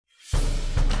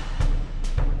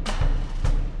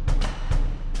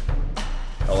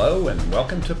Hello and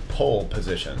welcome to Pole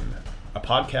Position, a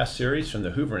podcast series from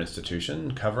the Hoover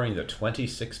Institution covering the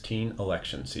 2016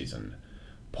 election season.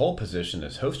 Pole Position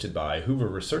is hosted by Hoover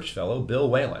Research Fellow Bill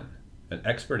Whalen, an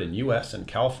expert in U.S. and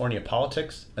California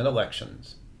politics and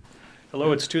elections.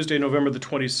 Hello, it's Tuesday, November the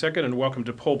 22nd, and welcome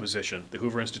to Pole Position, the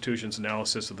Hoover Institution's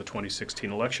analysis of the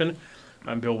 2016 election.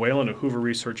 I'm Bill Whalen, a Hoover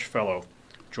Research Fellow.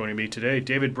 Joining me today,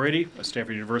 David Brady, a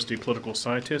Stanford University political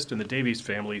scientist and the Davies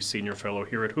Family Senior Fellow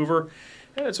here at Hoover.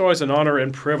 And it's always an honor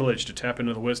and privilege to tap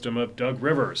into the wisdom of Doug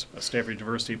Rivers, a Stanford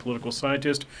University political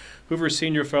scientist, Hoover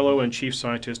Senior Fellow and Chief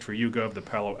Scientist for YouGov, the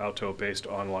Palo Alto-based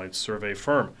online survey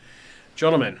firm.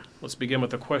 Gentlemen, let's begin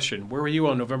with a question. Where were you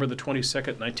on November the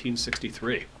 22nd,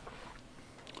 1963?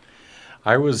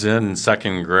 I was in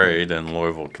second grade in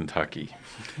Louisville, Kentucky.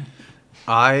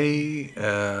 I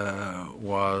had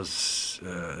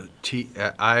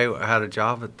a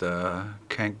job at the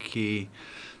Kankakee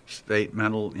State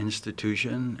Mental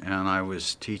Institution, and I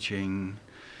was teaching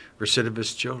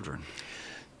recidivist children.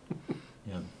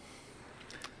 Yeah.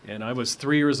 And I was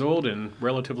 3 years old and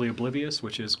relatively oblivious,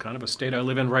 which is kind of a state I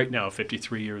live in right now,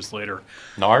 53 years later.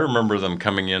 Now, I remember them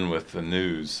coming in with the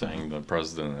news saying the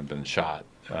president had been shot.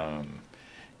 And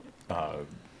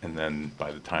then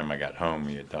by the time I got home,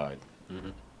 he had died.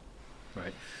 Mm-hmm.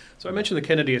 Right. So I mentioned the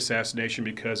Kennedy assassination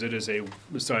because it is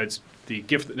besides the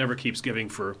gift that never keeps giving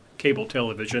for cable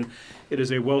television, it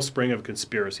is a wellspring of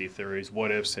conspiracy theories,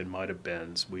 what ifs and might have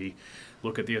beens. We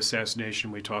look at the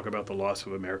assassination, we talk about the loss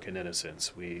of American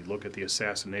innocence. We look at the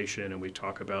assassination and we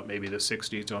talk about maybe the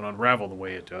 60s don't unravel the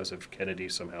way it does if Kennedy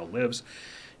somehow lives.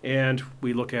 And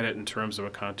we look at it in terms of a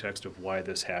context of why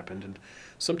this happened. And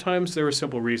sometimes there are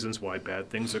simple reasons why bad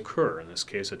things occur. In this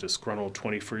case, a disgruntled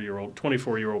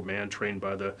 24-year-old man trained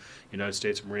by the United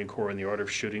States Marine Corps in the art of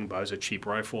shooting buys a cheap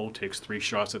rifle, takes 3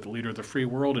 shots at the leader of the free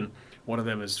world, and one of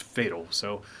them is fatal.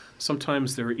 So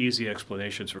sometimes there are easy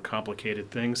explanations for complicated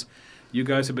things. You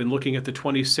guys have been looking at the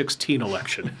 2016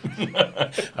 election.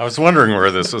 I was wondering where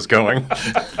this was going.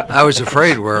 I was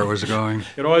afraid where it was going.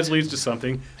 It always leads to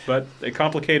something, but a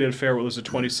complicated affair was the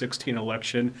 2016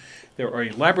 election. There are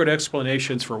elaborate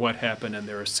explanations for what happened, and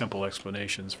there are simple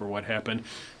explanations for what happened.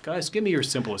 Guys, give me your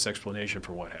simplest explanation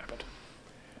for what happened.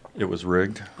 It was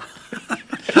rigged.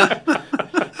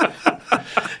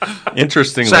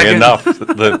 Interestingly enough,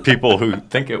 the people who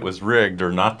think it was rigged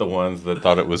are not the ones that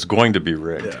thought it was going to be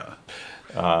rigged. Yeah.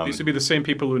 These would be the same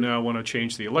people who now want to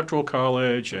change the Electoral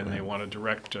College and they want to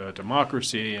direct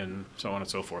democracy and so on and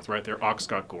so forth, right? They're ox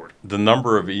got gored. The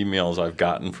number of emails I've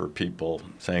gotten for people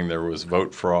saying there was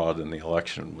vote fraud and the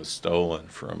election was stolen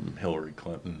from Hillary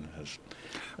Clinton has...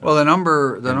 Well, the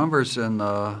numbers in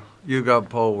the YouGov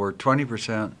poll were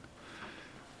 20%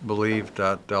 believed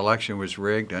that the election was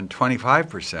rigged and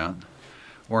 25%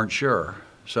 weren't sure.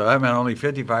 So that meant only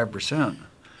 55%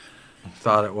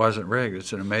 thought it wasn't rigged.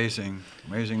 It's an amazing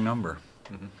number.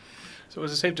 Mm-hmm. So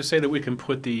is it safe to say that we can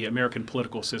put the American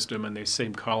political system in the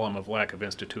same column of lack of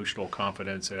institutional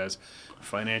confidence as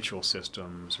financial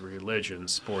systems, religion,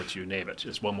 sports, you name it?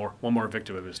 Just one more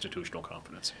victim of institutional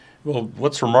confidence. Well,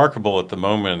 what's remarkable at the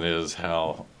moment is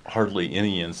how hardly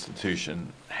any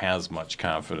institution has much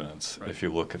confidence if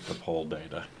you look at the poll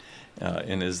data.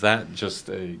 And is that just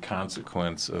a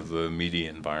consequence of the media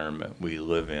environment we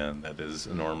live in that is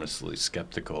enormously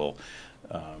skeptical?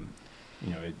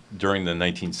 During the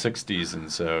 1960s,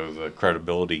 and so the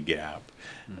credibility gap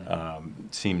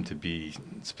seemed to be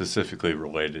specifically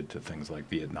related to things like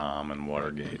Vietnam and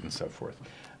Watergate and so forth.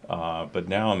 But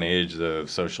now in the age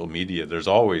of social media, there's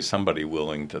always somebody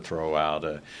willing to throw out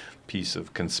a piece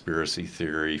of conspiracy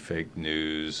theory, fake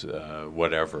news,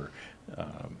 whatever.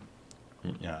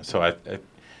 So I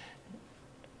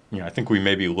think we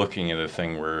may be looking at a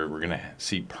thing where we're going to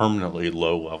see permanently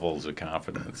low levels of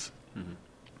confidence. Mm-hmm.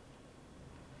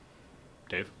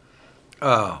 Dave?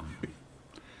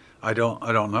 I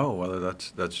don't know whether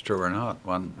that's true or not.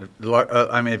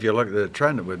 If you look at the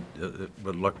trend, it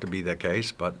would look to be the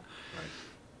case. But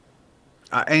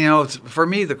for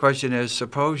me, the question is: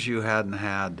 suppose you hadn't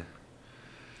had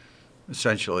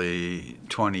essentially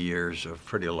 20 years of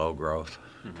pretty low growth.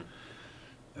 Mm-hmm.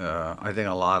 I think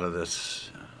a lot of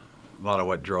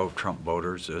what drove Trump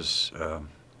voters is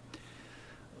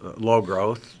low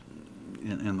growth.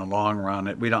 In the long run,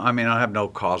 I have no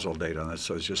causal data on this,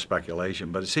 so it's just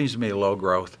speculation. But it seems to me low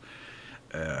growth.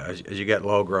 As you get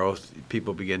low growth,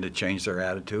 people begin to change their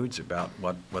attitudes about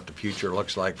what the future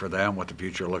looks like for them, what the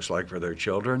future looks like for their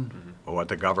children, or what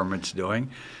the government's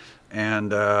doing.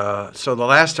 And so the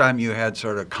last time you had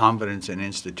sort of confidence in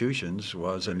institutions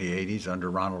was in the 80s under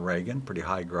Ronald Reagan, pretty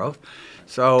high growth.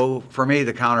 So for me,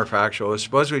 the counterfactual is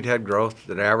suppose we'd had growth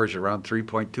that averaged around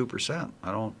 3.2%.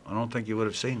 I don't think you would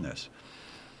have seen this.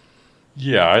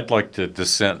 Yeah, I'd like to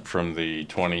dissent from the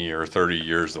 20 or 30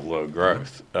 years of low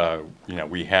growth.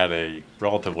 We had a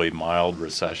relatively mild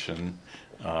recession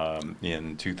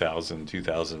in 2000,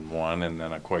 2001, and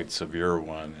then a quite severe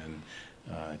one in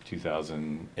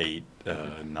 2008,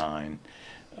 9.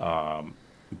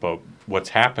 But what's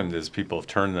happened is people have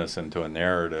turned this into a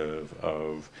narrative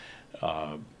of,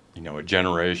 a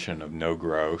generation of no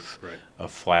growth, Right.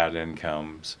 of flat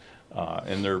incomes,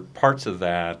 and there are parts of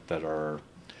that are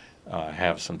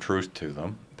have some truth to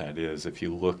them. That is, if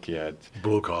you look at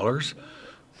Blue collars?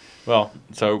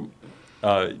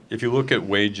 if you look at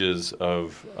wages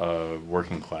of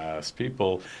working class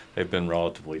people, they've been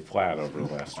relatively flat over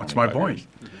the last 25 That's my point.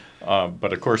 years.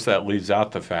 But of course, that leaves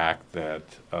out the fact that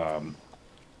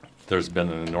there's been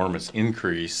an enormous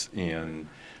increase in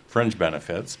fringe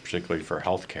benefits, particularly for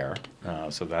health care.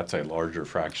 So that's a larger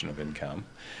fraction of income.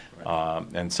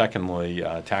 And secondly,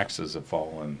 taxes have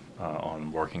fallen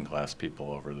on working class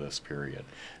people over this period,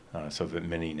 so that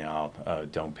many now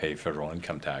don't pay federal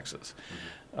income taxes.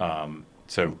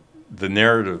 So the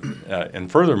narrative,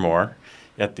 and furthermore,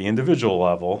 at the individual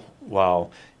level,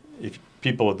 while if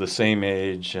people of the same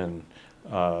age and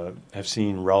have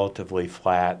seen relatively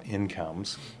flat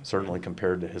incomes, certainly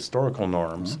compared to historical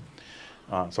norms,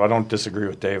 so I don't disagree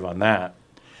with Dave on that.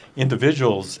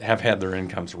 Individuals have had their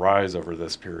incomes rise over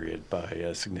this period by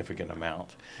a significant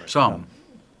amount. Some.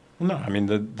 No, I mean,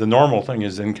 the normal thing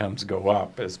is incomes go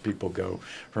up as people go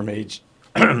from age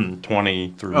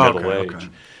 20 through middle age.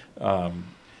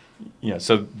 Okay.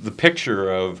 So the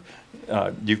picture of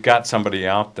you've got somebody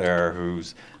out there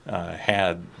who's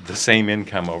had the same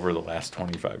income over the last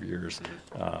 25 years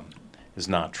is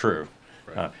not true.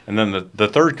 And then the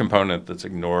third component that's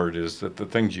ignored is that the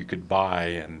things you could buy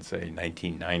in, say,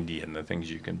 1990 and the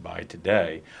things you can buy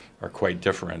today are quite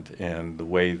different, and the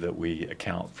way that we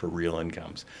account for real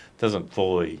incomes doesn't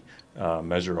fully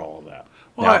measure all of that.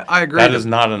 Well, Now, I agree. That is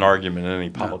not an argument any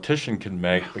politician can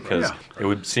make because it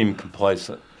would seem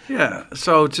complacent. Yeah.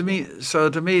 So to me,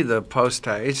 the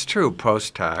post-tax, it's true,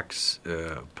 post-tax,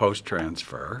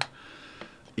 post-transfer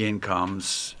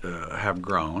incomes have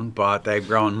grown, but they've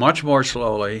grown much more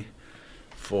slowly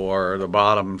for the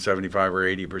bottom 75 or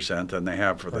 80% than they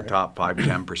have for the top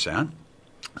 5-10%.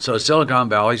 So Silicon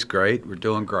Valley's great. We're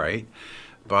doing great.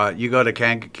 But you go to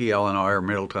Kankakee, Illinois, or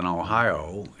Middleton,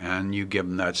 Ohio, and you give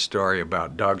them that story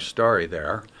about Doug's story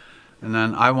there, and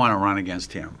then I want to run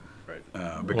against him.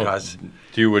 Because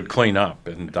you would clean up,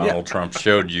 and Donald Trump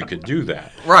showed you could do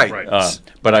that. Right.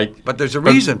 But there's a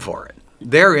reason for it.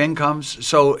 Their incomes,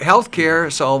 so health care,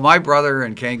 so my brother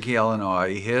in Kankakee,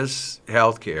 Illinois, his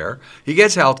health care, he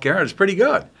gets health care, and it's pretty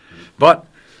good. But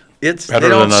they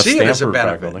don't see it as a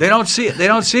benefit. They don't see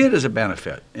it as a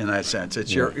benefit in that sense.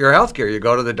 It's your health care. You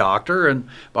go to the doctor and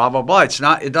blah, blah, blah.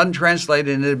 It doesn't translate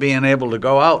into being able to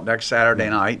go out next Saturday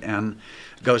night and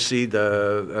go see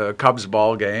the Cubs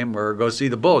ball game or go see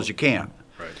the Bulls. You can't.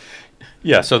 Right.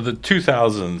 Yeah, so the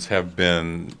 2000s have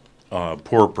been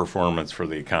poor performance for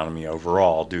the economy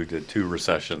overall due to two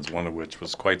recessions, one of which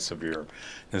was quite severe.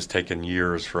 It's taken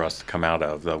years for us to come out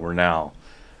of, though we're now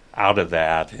out of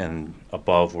that and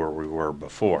above where we were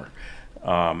before.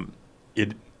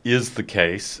 It is the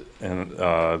case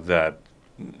that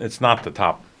it's not the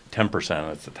top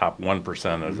 10%, it's the top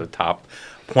 1% or the top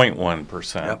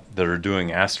 0.1% that are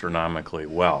doing astronomically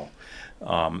well.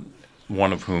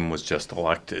 One of whom was just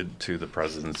elected to the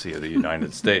presidency of the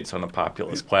United States on a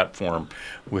populist platform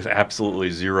with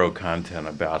absolutely zero content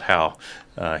about how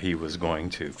he was going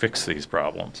to fix these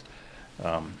problems.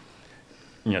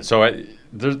 So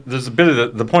there's a bit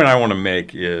of the point I want to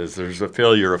make is there's a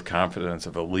failure of confidence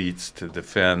of elites to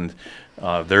defend.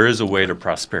 There is a way to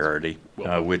prosperity,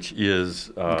 which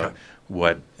is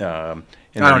what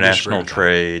international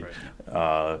trade,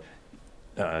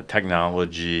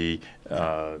 technology,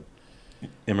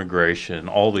 immigration,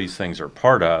 all these things are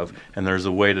part of, and there's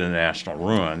a way to national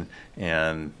ruin,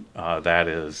 and that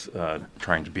is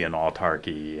trying to be an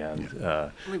autarky and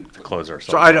close ourselves.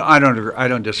 So I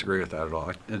don't disagree with that at all.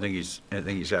 I think he's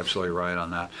absolutely right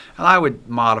on that. And I would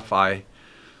modify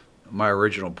my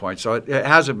original point. So it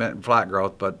hasn't been flat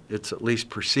growth, but it's at least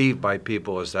perceived by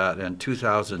people as that. In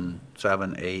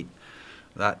 2007, 8,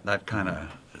 that kind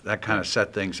of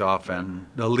set things off, and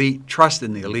the trust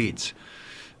in the elites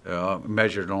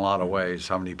measured in a lot of ways.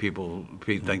 How many people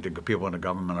think the people in the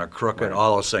government are crooked?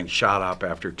 All those things shot up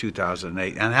after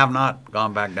 2008 and have not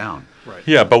gone back down. Right.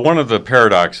 Yeah, but one of the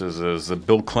paradoxes is that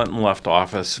Bill Clinton left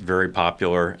office very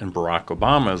popular, and Barack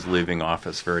Obama is leaving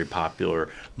office very popular,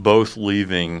 both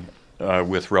leaving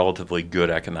with relatively good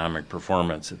economic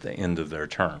performance at the end of their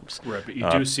terms. Right, but you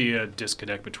do see a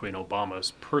disconnect between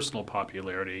Obama's personal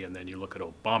popularity, and then you look at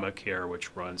Obamacare,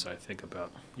 which runs, I think,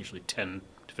 about usually 10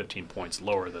 to 15 points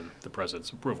lower than the president's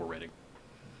approval rating.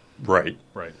 Right.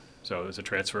 Right. So it's a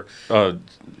transfer.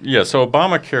 Yeah, so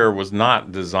Obamacare was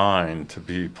not designed to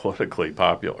be politically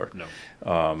popular.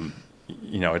 No.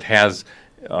 It has,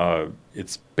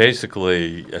 it's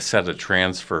basically a set of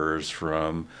transfers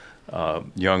from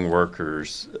young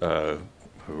workers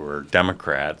who are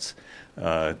Democrats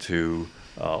to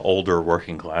older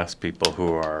working class people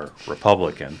who are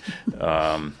Republican.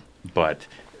 But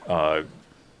there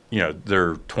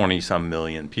are 20-some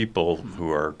million people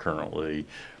who are currently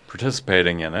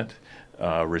participating in it,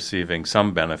 receiving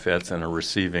some benefits, and are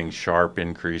receiving sharp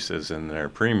increases in their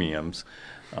premiums.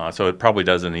 So it probably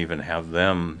doesn't even have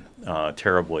them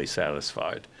terribly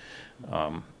satisfied.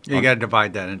 You got to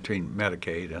divide that between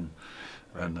Medicaid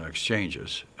and the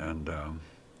exchanges,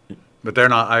 but they're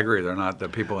not. I agree, they're not. The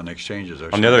people in exchanges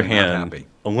are. On the other not hand, happy.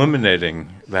 eliminating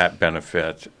that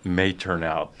benefit may turn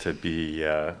out to be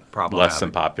less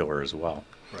than popular as well.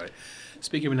 Right.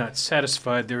 Speaking of not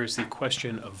satisfied, there is the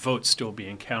question of votes still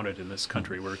being counted in this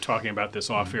country. We were talking about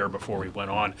this off air before we went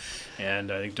on,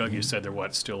 and I think, Doug, you said there were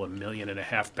still 1.5 million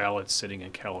ballots sitting in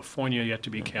California yet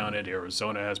to be counted.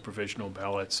 Arizona has provisional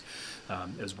ballots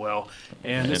as well.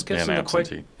 And this gets in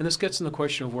the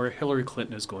question of where Hillary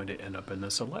Clinton is going to end up in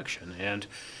this election. And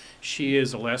she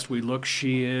is, the last we looked,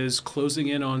 she is closing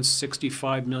in on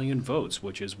 65 million votes,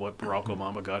 which is what Barack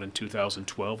Obama got in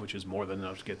 2012, which is more than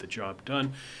enough to get the job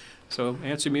done. So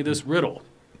answer me this riddle.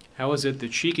 How is it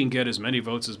that she can get as many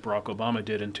votes as Barack Obama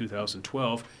did in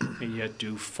 2012 and yet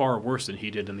do far worse than he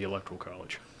did in the Electoral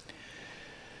College?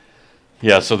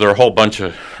 Yeah, so there are a whole bunch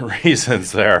of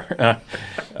reasons there.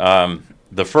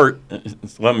 The first,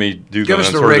 let me do give them us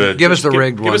in the sort rigged, of give us the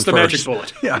rigged give one us the first. magic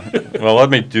bullet. Yeah. Well, let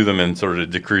me do them in sort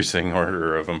of decreasing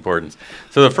order of importance.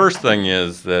 So the first thing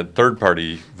is that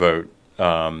third-party vote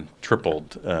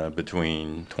tripled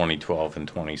between 2012 and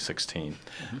 2016.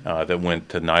 That went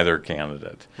to neither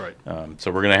candidate. Right.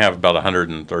 So we're going to have about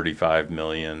 135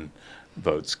 million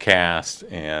votes cast,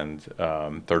 and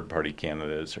third-party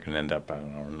candidates are going to end up on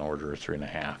an order of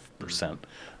 3.5%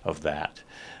 of that.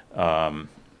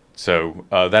 So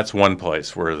that's one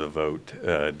place where the vote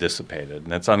dissipated,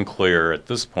 and it's unclear at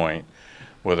this point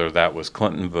whether that was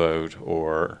Clinton vote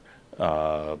or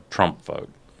Trump vote.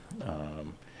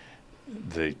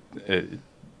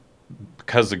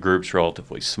 Because the group's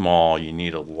relatively small, you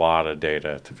need a lot of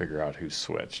data to figure out who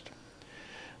switched.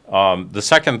 The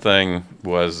second thing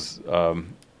was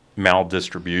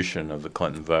maldistribution of the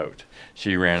Clinton vote.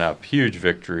 She ran up huge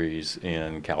victories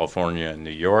in California and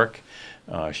New York.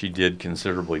 She did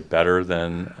considerably better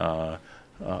than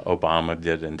Obama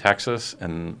did in Texas,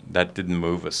 and that didn't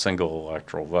move a single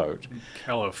electoral vote.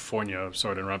 California,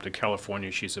 sorry to interrupt, in California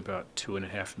she's about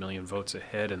 2.5 million votes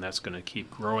ahead, and that's going to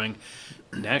keep growing.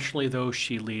 Nationally, though,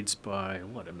 she leads by,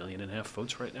 1.5 million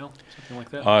votes right now? Something like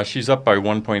that? She's up by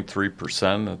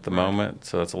 1.3% at the moment,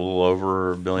 so that's a little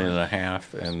over 1.5 billion.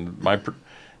 And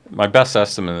my best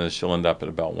estimate is she'll end up at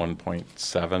about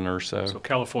 1.7 or so. So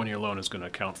California alone is going to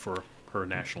account for her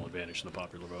national advantage in the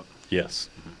popular vote. Yes.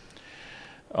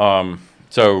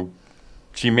 So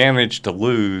she managed to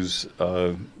lose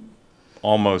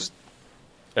almost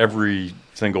every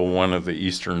single one of the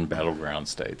eastern battleground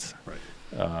states. Right.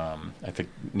 I think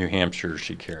New Hampshire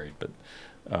she carried, but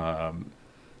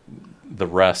the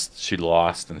rest she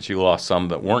lost, and she lost some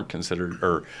that weren't considered,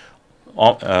 or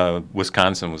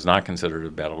Wisconsin was not considered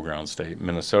a battleground state.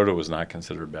 Minnesota was not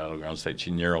considered a battleground state.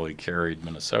 She narrowly carried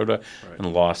Minnesota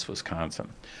and lost Wisconsin.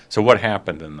 So what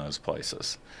happened in those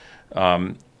places?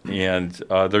 And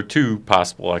there are two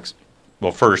possible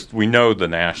well, first, we know the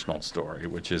national story,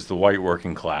 which is the white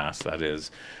working class, that is,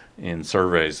 in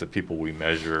surveys, the people we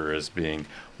measure as being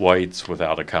whites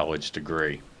without a college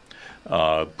degree,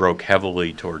 broke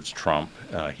heavily towards Trump.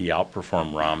 He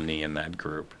outperformed Romney in that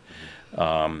group.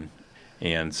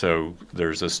 And so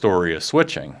there's a story of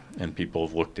switching, and people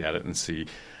have looked at it and see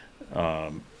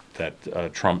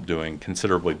that Trump doing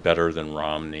considerably better than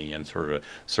Romney in sort of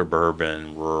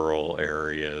suburban, rural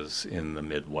areas in the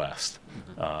Midwest,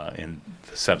 in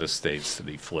the set of states that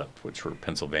he flipped, which were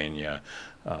Pennsylvania,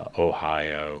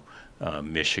 Ohio,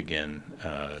 Michigan,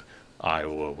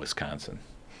 Iowa, Wisconsin.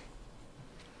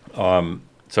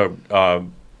 So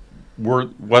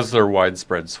was there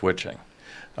widespread switching?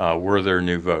 Were there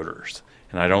new voters?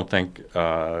 And I don't think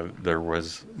there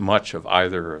was much of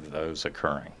either of those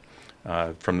occurring.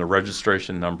 From the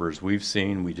registration numbers we've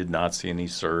seen, we did not see any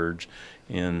surge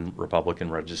in Republican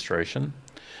registration.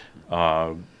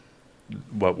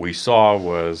 What we saw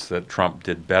was that Trump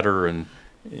did better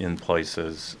in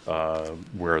places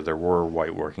where there were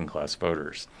white working class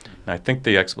voters. And I think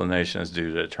the explanation is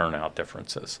due to turnout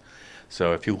differences.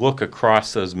 So if you look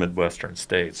across those Midwestern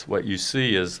states, what you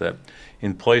see is that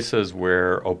in places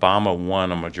where Obama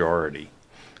won a majority,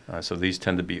 so these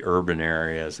tend to be urban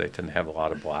areas, they tend to have a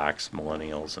lot of blacks,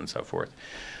 millennials, and so forth,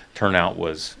 turnout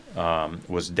was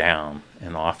down,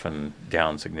 and often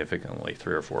down significantly,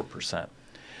 3 or 4%.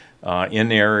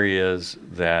 In areas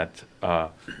that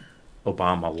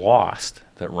Obama lost,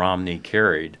 that Romney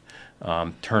carried,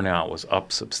 turnout was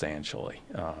up substantially.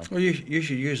 Well, you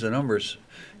should use the numbers,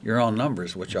 your own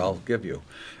numbers, which I'll give you.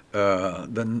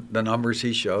 The numbers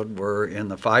he showed were in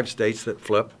the 5 states that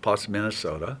flipped, plus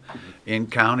Minnesota, in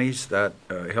counties that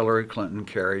Hillary Clinton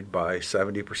carried by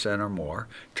 70% or more.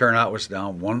 Turnout was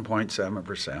down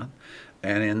 1.7%.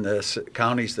 And in the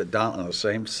counties that the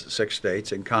same 6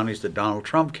 states, in counties that Donald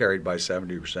Trump carried by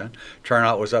 70%,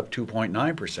 turnout was up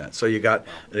 2.9%. So you got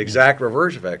the exact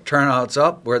reverse effect. Turnout's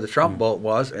up where the Trump vote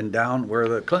was and down where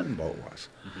the Clinton vote was.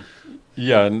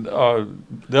 Yeah, and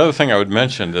the other thing I would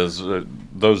mention is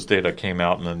those data came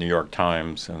out in the New York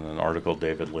Times in an article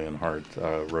David Leonhardt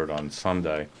wrote on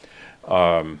Sunday.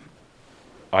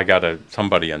 I got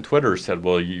somebody on Twitter said,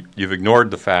 well, you've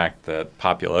ignored the fact that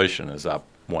population is up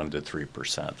 1 to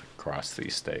 3% across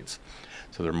these states.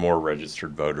 So there are more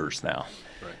registered voters now.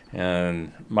 Right.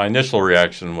 And my initial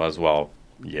reaction was, well,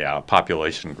 yeah,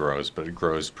 population grows, but it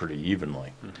grows pretty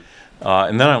evenly. Mm-hmm.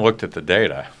 And then I looked at the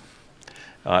data.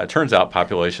 It turns out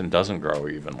population doesn't grow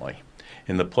evenly.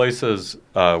 In the places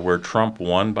where Trump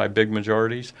won by big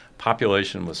majorities,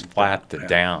 population was flat to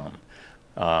down.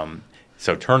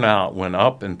 So turnout went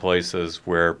up in places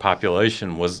where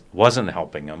population wasn't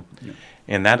helping them. Yeah.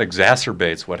 And that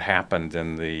exacerbates what happened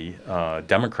in the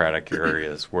Democratic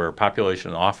areas where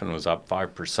population often was up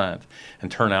 5%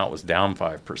 and turnout was down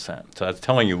 5%. So that's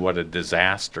telling you what a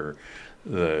disaster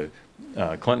the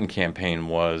Clinton campaign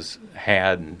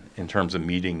had in terms of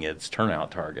meeting its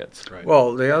turnout targets. Right.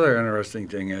 Well, the other interesting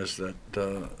thing is that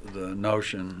the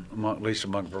notion, at least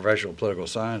among professional political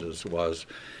scientists, was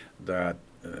that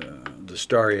the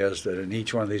story is that in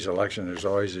each one of these elections there's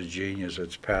always a genius.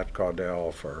 It's Pat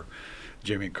Caudell for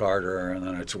Jimmy Carter, and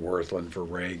then it's Wirthlin for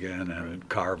Reagan, and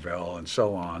Carville, and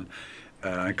so on,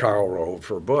 and Karl Rove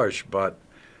for Bush. But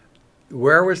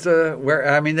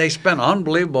they spent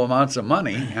unbelievable amounts of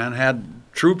money and had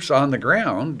troops on the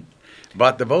ground,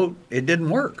 but the vote, it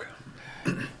didn't work.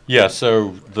 Yeah,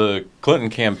 so the Clinton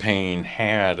campaign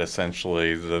had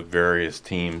essentially the various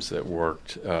teams that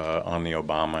worked on the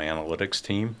Obama analytics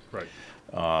team.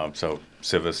 Right. So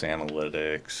Civis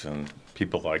Analytics and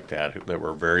people like that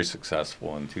were very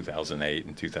successful in 2008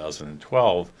 and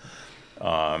 2012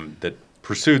 that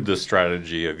pursued the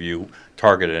strategy of you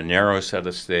target a narrow set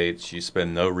of states, you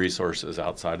spend no resources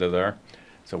outside of there.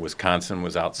 So Wisconsin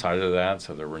was outside of that,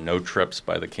 so there were no trips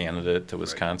by the candidate to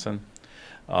Wisconsin.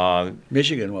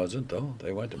 Michigan wasn't, though.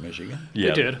 They went to Michigan.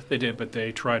 Yeah. They did, but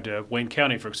they tried to, Wayne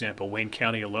County, for example. Wayne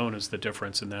County alone is the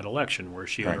difference in that election, where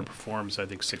she underperforms, I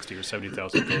think, 60 or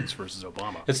 70,000 votes versus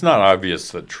Obama. It's not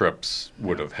obvious that trips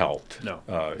would have helped. No.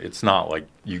 It's not like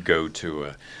you go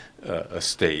to a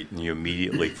state and you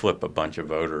immediately flip a bunch of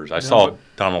voters. I saw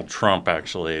Donald Trump,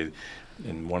 actually,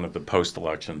 in one of the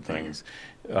post-election things.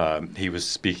 He was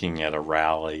speaking at a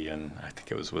rally in, I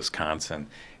think it was Wisconsin,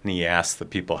 and he asked the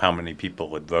people how many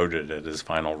people had voted at his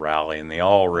final rally, and they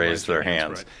all raised their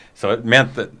hands. Right. So it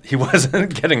meant that he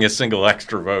wasn't getting a single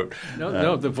extra vote.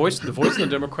 No, the voice in the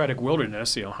Democratic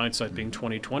wilderness, hindsight being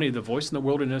 20/20, the voice in the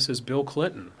wilderness is Bill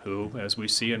Clinton, who, as we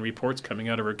see in reports coming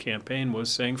out of her campaign,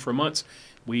 was saying for months,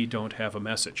 we don't have a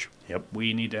message. Yep.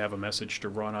 We need to have a message to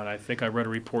run on. I think I read a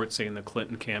report saying the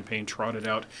Clinton campaign trotted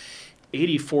out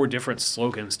 84 different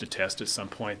slogans to test at some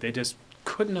point. They just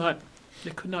could not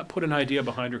put an idea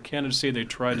behind her candidacy. They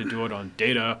tried to do it on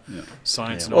data,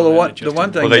 science, and all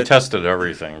that. They tested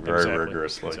everything very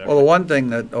rigorously. Exactly. Well, the one thing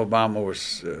that Obama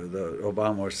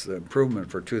was the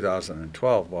improvement for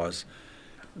 2012 was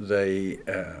they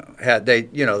have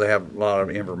a lot of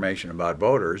information about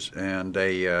voters, and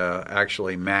they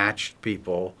actually matched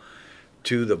people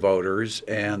to the voters,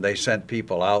 and they sent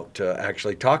people out to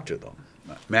actually talk to them,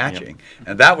 matching. Yep.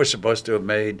 And that was supposed to have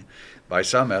made, by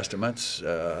some estimates,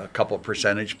 a couple of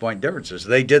percentage point differences.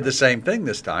 They did the same thing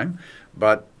this time,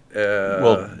 but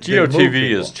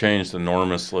GOTV has changed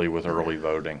enormously with early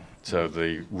voting. So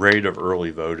the rate of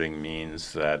early voting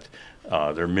means that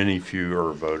there are many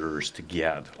fewer voters to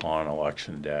get on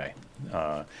Election Day.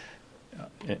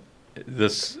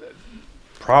 This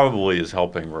probably is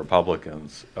helping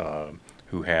Republicans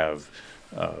who have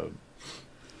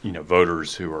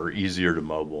voters who are easier to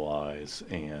mobilize,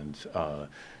 and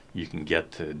you can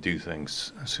get to do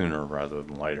things sooner rather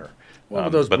than later.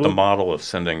 But the model of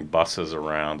sending buses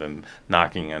around and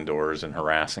knocking on doors and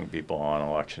harassing people on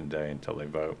Election Day until they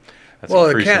vote, that's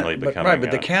increasingly becoming... Right,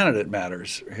 but the candidate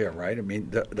matters here, right? I mean,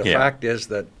 the fact is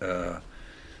that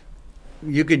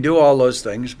you can do all those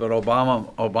things, but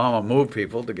Obama moved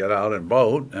people to get out and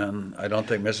vote, and I don't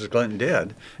think Mrs. Clinton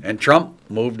did. And Trump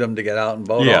moved them to get out and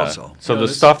vote also. So the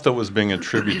stuff that was being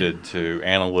attributed to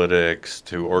analytics,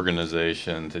 to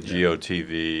organization, to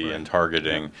GOTV and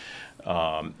targeting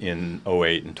in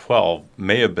 08 and 12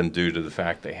 may have been due to the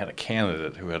fact they had a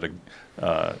candidate who had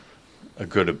a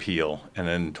good appeal, and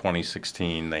in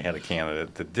 2016 they had a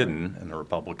candidate that didn't, and the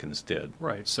Republicans did.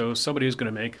 Right. So somebody is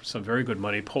going to make some very good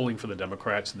money polling for the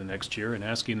Democrats in the next year and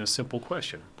asking this simple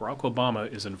question. Barack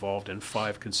Obama is involved in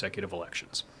 5 consecutive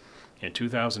elections. In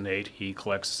 2008, he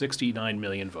collects 69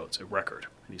 million votes, a record,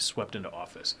 and he's swept into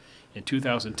office. In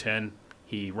 2010,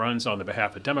 he runs on the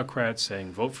behalf of Democrats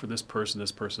saying, vote for this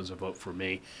person's a vote for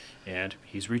me, and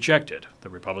he's rejected. The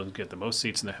Republicans get the most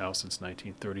seats in the House since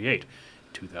 1938.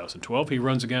 2012, he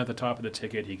runs again at the top of the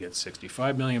ticket. He gets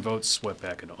 65 million votes, swept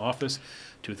back into office.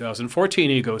 2014,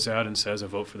 he goes out and says, a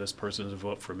vote for this person is a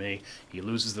vote for me. He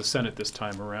loses the Senate this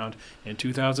time around. In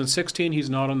 2016, he's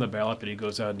not on the ballot, but he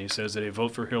goes out and he says that a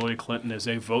vote for Hillary Clinton is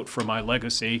a vote for my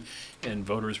legacy, and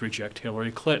voters reject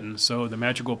Hillary Clinton. So the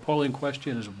magical polling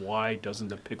question is, why doesn't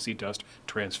the pixie dust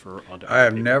transfer onto I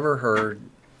have never heard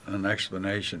an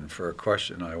explanation for a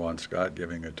question I once got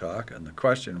giving a talk, and the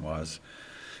question was,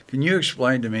 can you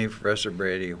explain to me, Professor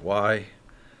Brady, why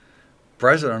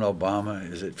President Obama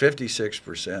is at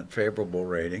 56% favorable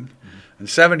rating, and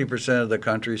 70% of the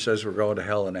country says we're going to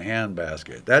hell in a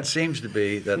handbasket? That seems to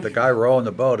be that the guy rowing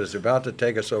the boat is about to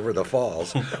take us over the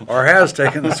falls, or has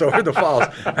taken us over the falls,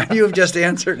 and you've just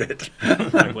answered it.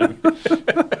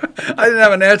 I didn't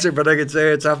have an answer, but I could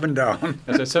say it's up and down.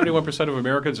 Is that 71% of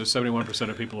Americans or 71%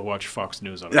 of people who watch Fox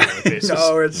News on a daily basis?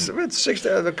 No, it's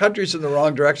 60. The country's in the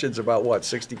wrong direction. It's about,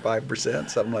 65%,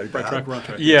 something like that.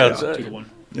 Right. Yeah. 2 to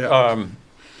 1. Yeah.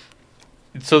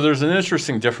 So there's an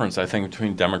interesting difference, I think,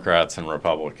 between Democrats and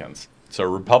Republicans. So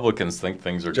Republicans think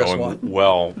things are going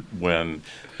well when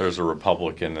there's a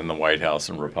Republican in the White House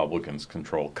and Republicans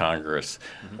control Congress.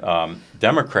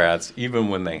 Democrats, even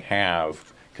when they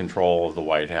have control of the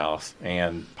White House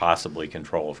and possibly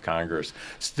control of Congress,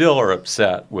 still are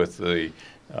upset with the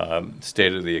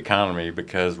state of the economy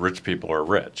because rich people are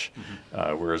rich,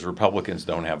 whereas Republicans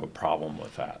don't have a problem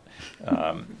with that.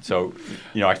 So,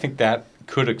 I think that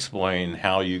could explain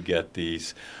how you get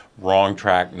these wrong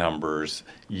track numbers,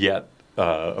 yet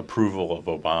approval of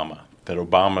Obama. That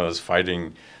Obama is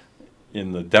fighting,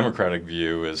 in the Democratic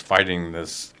view, is fighting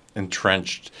this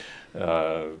entrenched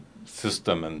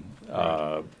system and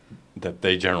that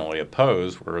they generally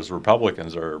oppose, whereas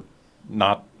Republicans are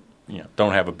not,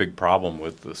 don't have a big problem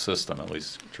with the system, at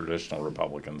least traditional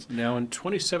Republicans. Now, in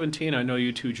 2017, I know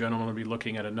you two gentlemen will be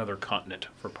looking at another continent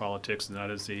for politics, and that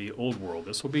is the old world.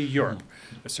 This will be Europe.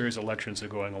 A series of elections are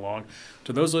going along.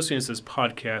 To those listening to this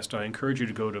podcast, I encourage you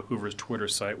to go to Hoover's Twitter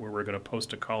site, where we're going to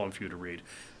post a column for you to read.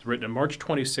 It's written in March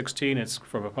 2016. It's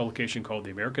from a publication called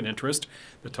The American Interest.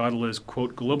 The title is,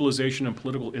 quote, Globalization and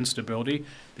Political Instability.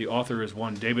 The author is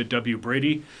one David W.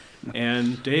 Brady.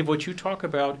 And Dave, what you talk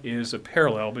about is a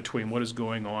parallel between what is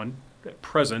going on at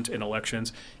present in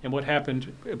elections and what happened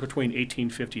between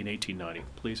 1850 and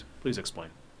 1890. Please explain.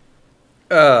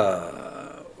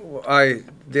 The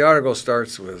article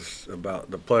starts with about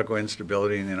the political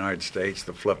instability in the United States,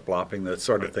 the flip-flopping, the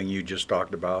sort of thing you just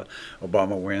talked about.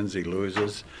 Obama wins, he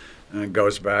loses, and it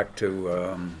goes back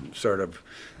to sort of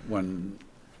when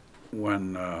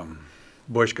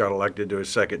Bush got elected to his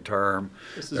second term.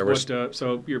 This is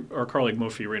our colleague Mo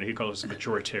Fiorina, he calls it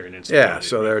majoritarian instability. Yeah,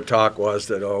 so their talk was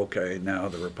that, okay, now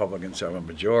the Republicans have a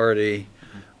majority,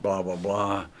 blah, blah,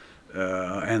 blah.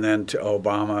 And then to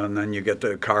Obama, and then you get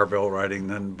the Carville writing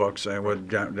then books saying, well,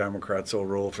 Democrats will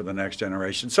rule for the next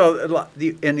generation. So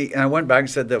and I went back and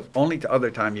said the only other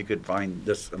time you could find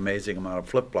this amazing amount of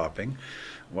flip-flopping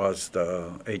was the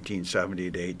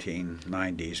 1870 to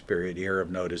 1890s period, year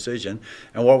of no decision.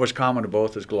 And what was common to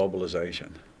both is globalization.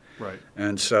 Right.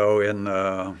 And so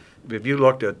if you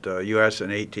looked at the U.S. in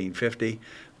 1850,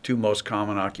 two most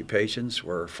common occupations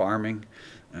were farming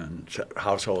and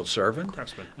household servant.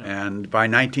 Craftsman, yeah. And by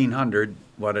 1900,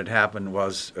 what had happened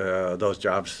was those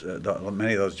jobs,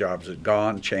 many of those jobs had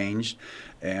gone, changed,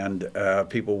 and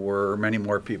many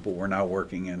more people were now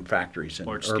working in factories in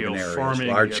urban areas. Farming,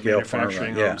 Large-scale farming,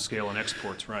 manufacturing, scale and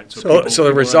exports, right? So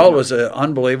the result was an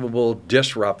unbelievable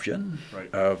disruption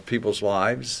Right. of people's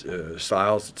lives,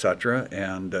 styles, etc.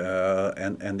 And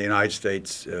the United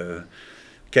States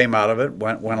came out of it,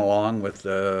 went along with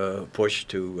the push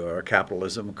to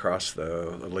capitalism across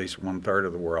at least 1/3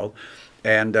 of the world,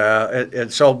 and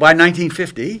so by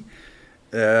 1950.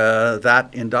 That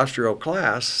industrial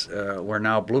class were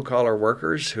now blue-collar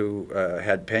workers who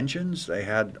had pensions. They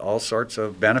had all sorts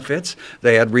of benefits.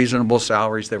 They had reasonable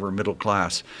salaries. They were middle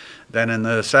class. Then in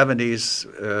the 70s,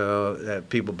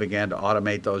 people began to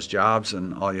automate those jobs,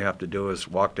 and all you have to do is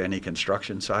walk to any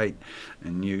construction site.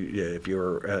 And if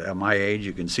you're at my age,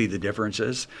 you can see the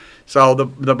differences. So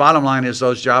the bottom line is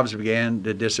those jobs began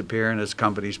to disappear, and as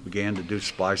companies began to do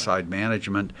supply-side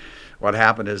management, what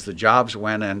happened is the jobs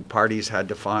went, and parties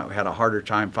had a harder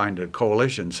time finding a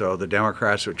coalition. So the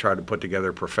Democrats would try to put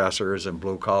together professors and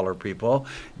blue-collar people.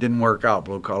 Didn't work out.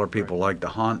 Blue-collar people liked to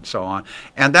hunt, so on.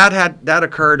 And that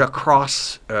occurred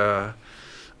across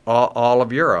all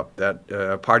of Europe.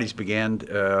 That parties began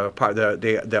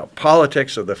the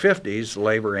politics of the 50s,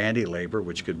 labor, anti-labor,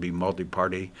 which could be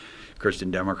multi-party. Christian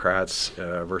Democrats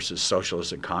versus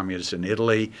socialists and communists in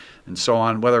Italy, and so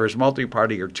on. Whether it was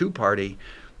multi-party or two-party,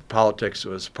 politics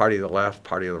was party of the left,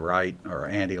 party of the right, or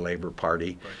anti-labor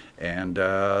party. Right. And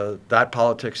that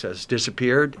politics has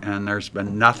disappeared, and there's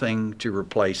been nothing to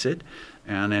replace it.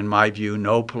 And in my view,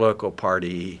 no political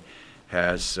party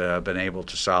has been able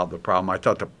to solve the problem. I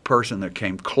thought the person that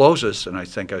came closest, and I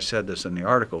think I said this in the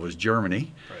article, was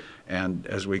Germany. Right. And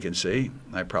as we can see,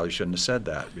 I probably shouldn't have said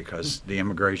that because the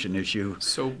immigration issue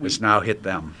has now hit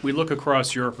them. We look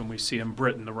across Europe and we see in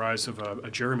Britain the rise of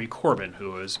a Jeremy Corbyn,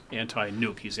 who is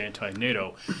anti-nuke. He's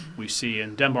anti-NATO. We see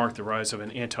in Denmark the rise of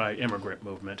an anti-immigrant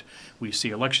movement. We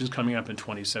see elections coming up in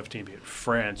 2017, be it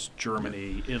France,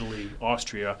 Germany, Italy,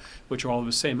 Austria, which are all of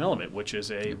the same element, which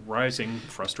is a rising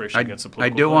frustration against the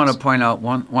political class. I do class. want to point out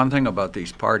one thing about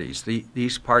these parties.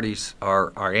 These parties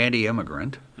are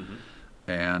anti-immigrant. Mm-hmm.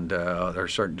 And they're a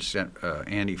certain extent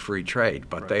anti-free trade,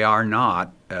 but they are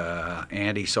not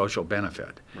anti-social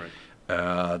benefit.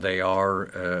 Right. They are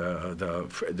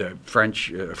the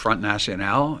French Front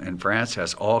National in France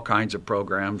has all kinds of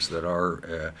programs that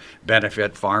are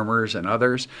benefit farmers and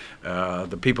others.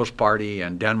 The People's Party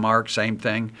in Denmark, same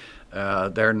thing.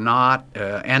 They're not,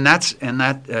 and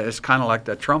that is kind of like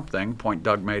the Trump thing. Point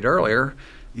Doug made earlier.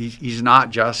 He's not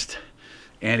just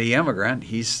anti-immigrant,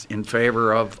 he's in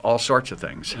favor of all sorts of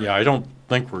things. Yeah, I don't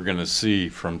think we're going to see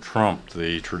from Trump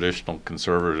the traditional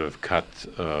conservative cut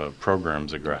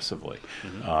programs aggressively.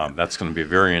 Mm-hmm. That's going to be a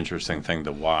very interesting thing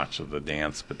to watch, of the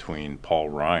dance between Paul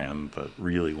Ryan, that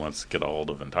really wants to get a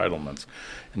hold of entitlements,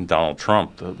 and Donald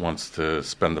Trump, that wants to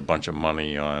spend a bunch of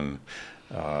money on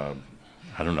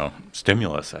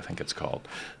stimulus, I think it's called.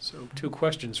 So 2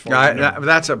 questions for you.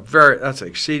 That's an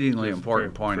exceedingly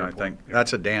important point, I think. Yeah.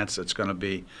 That's a dance that's going to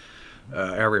be,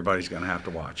 everybody's going to have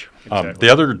to watch. Exactly. The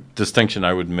other distinction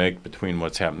I would make between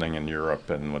what's happening in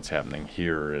Europe and what's happening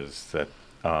here is that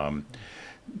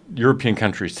European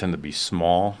countries tend to be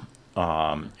small,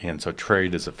 and so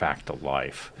trade is a fact of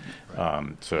life. Right.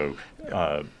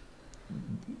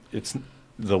 It's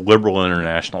the liberal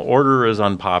international order is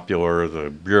unpopular. The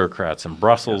bureaucrats in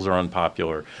Brussels are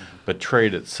unpopular. Mm-hmm. But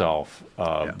trade itself,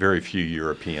 very few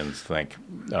Europeans think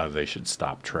they should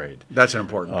stop trade. That's an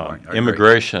important point.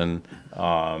 Immigration,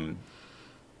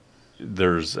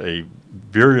 there's a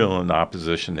virulent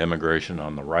opposition to immigration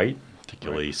on the right,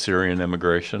 particularly Syrian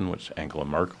immigration, which Angela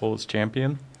Merkel has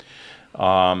championed.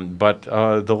 But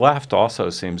the left also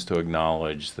seems to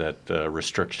acknowledge that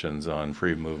restrictions on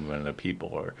free movement of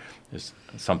people is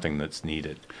something that's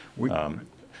needed,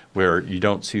 where you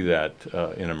don't see that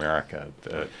in America.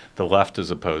 The left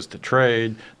is opposed to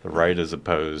trade, the right is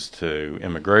opposed to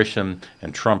immigration,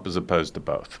 and Trump is opposed to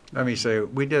both. Let me say,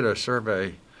 we did a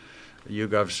survey, a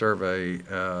YouGov survey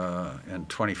in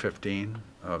 2015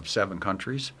 of 7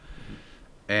 countries.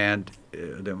 And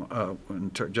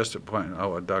just to point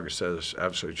out what Doug said is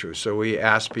absolutely true. So we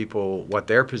asked people what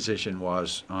their position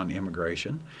was on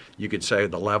immigration. You could say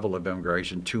the level of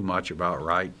immigration, too much, about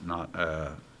right, not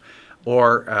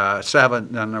Or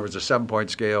 7, then there was a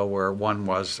 7-point scale where 1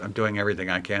 was, I'm doing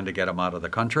everything I can to get them out of the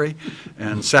country,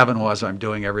 and 7 was, I'm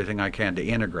doing everything I can to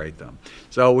integrate them.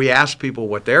 So we asked people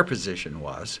what their position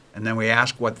was, and then we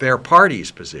asked what their party's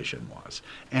position was.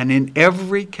 And in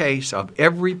every case of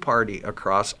every party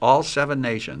across all 7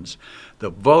 nations, the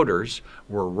voters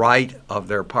were right of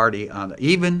their party.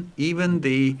 Even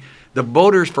the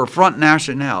voters for Front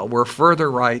National were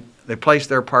further right. They placed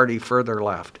their party further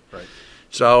left. Right.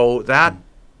 So that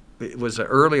it was an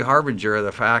early harbinger of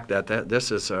the fact that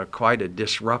this is quite a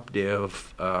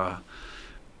disruptive, a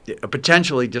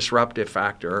potentially disruptive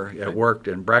factor. It worked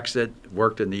in Brexit,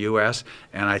 worked in the U.S.,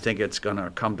 and I think it's going to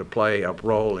come to play a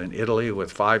role in Italy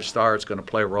with 5 Star. It's going to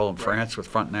play a role in France with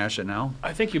Front National.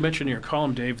 I think you mentioned in your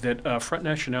column, Dave, that Front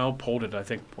National polled at,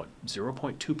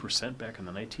 0.2% back in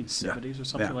the 1970s or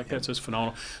something like that. So it's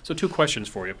phenomenal. So 2 questions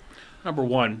for you. Number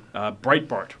 1,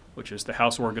 Breitbart, which is the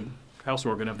house organ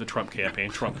of the Trump campaign,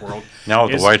 Trump world. Now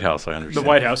at the White House, I understand. The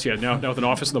White House, yeah. Now with an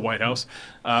office in the White House.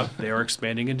 They are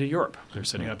expanding into Europe. They're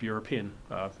setting up European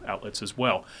outlets as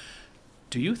well.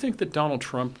 Do you think that Donald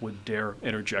Trump would dare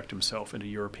interject himself into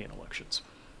European elections?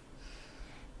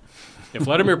 If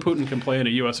Vladimir Putin can play in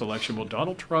a U.S. election, will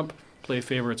Donald Trump play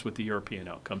favorites with the European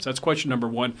outcomes? That's question number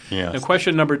 1. Yes. And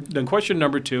question number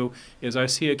 2 is, I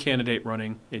see a candidate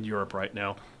running in Europe right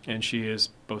now, and she is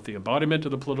both the embodiment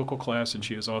of the political class, and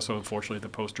she is also, unfortunately, the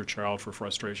poster child for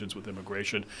frustrations with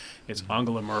immigration. It's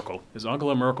Angela Merkel. Is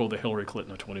Angela Merkel the Hillary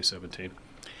Clinton of 2017?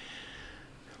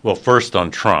 Well, first on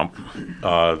Trump,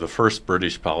 the first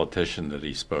British politician that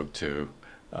he spoke to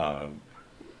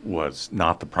was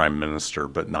not the prime minister,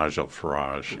 but Nigel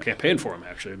Farage. Who campaigned for him,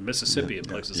 actually, in Mississippi and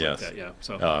places like that. Yeah.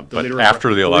 So, but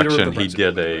after the election, he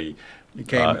did a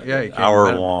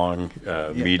hour-long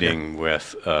meeting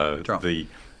with the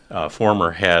former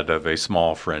head of a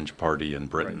small fringe party in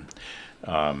Britain,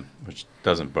 which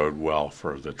doesn't bode well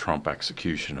for the Trump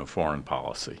execution of foreign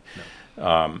policy.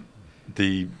 No.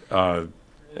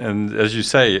 And as you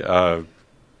say,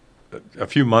 a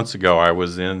few months ago, I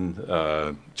was in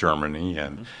Germany,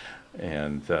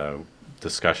 and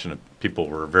discussion of people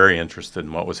were very interested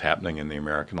in what was happening in the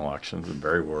American elections and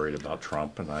very worried about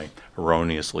Trump, and I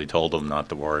erroneously told them not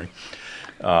to worry.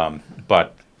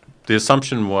 But the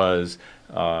assumption was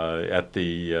in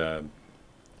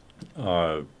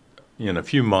a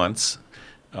few months,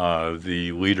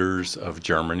 the leaders of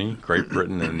Germany, Great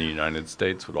Britain, and the United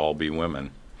States would all be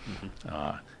women.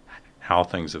 Mm-hmm. How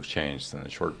things have changed in a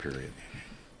short period.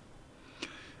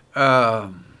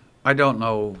 I don't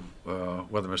know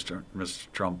whether Mr.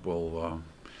 Trump will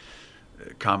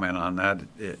comment on that.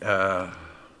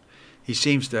 He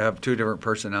seems to have 2 different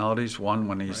personalities, one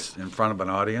when he's in front of an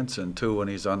audience and 2 when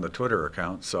he's on the Twitter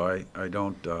account. So I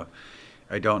don't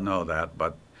know that,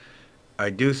 but I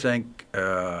do think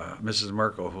Mrs.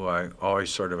 Merkel, who I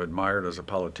always sort of admired as a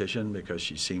politician because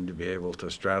she seemed to be able to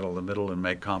straddle the middle and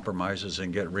make compromises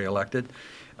and get reelected,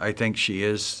 I think she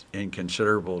is in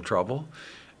considerable trouble.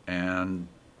 And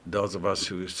those of us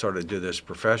who sort of do this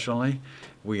professionally,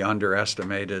 we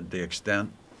underestimated the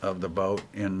extent of the vote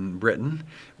in Britain.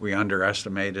 We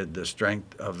underestimated the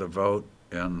strength of the vote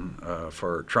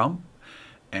for Trump.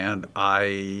 And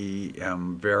I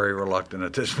am very reluctant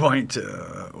at this point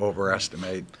to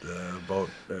overestimate the vote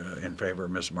in favor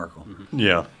of Ms. Merkel. Mm-hmm.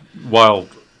 Yeah. While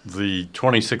the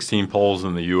 2016 polls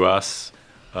in the U.S.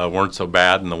 Weren't so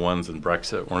bad and the ones in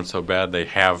Brexit weren't so bad, they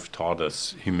have taught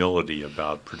us humility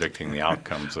about predicting the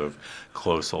outcomes of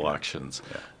close elections.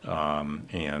 Yeah.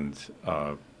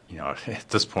 At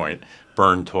this point,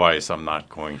 burn twice, I'm not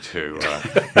going to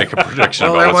make a prediction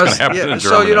about what's going to happen in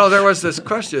Germany. So, there was this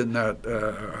question that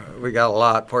we got a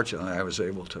lot. Fortunately, I was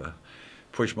able to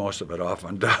push most of it off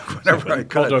on Doug whenever I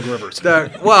could. Doug Rivers.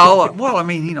 Well, I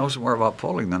mean, he knows more about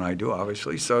polling than I do,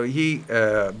 obviously. So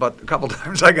but a couple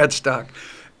times I got stuck.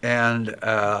 And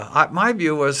my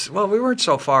view was, well, we weren't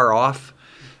so far off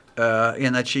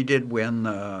in that she did win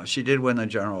the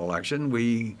general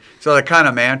election. So the kind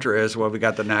of mantra is, well, we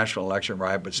got the national election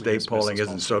right, but state polling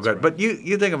isn't so good. Right. But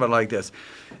you think of it like this.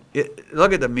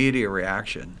 Look at the media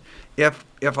reaction. If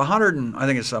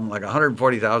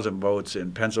 140,000 votes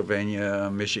in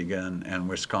Pennsylvania, Michigan, and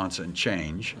Wisconsin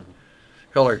change,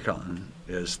 Hillary Clinton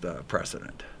is the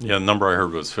president. Yeah, the number I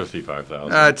heard was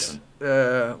 55,000.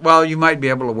 Well, you might be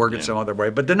able to work it some other way,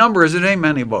 but the number is it ain't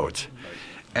many votes.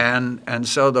 And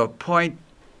so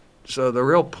the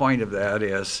real point of that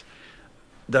is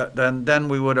that then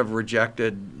we would have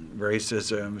rejected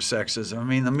racism, sexism. I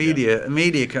mean, the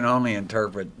media can only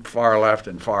interpret far left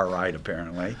and far right,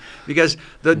 apparently, because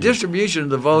the distribution of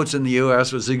the votes in the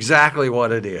U.S. was exactly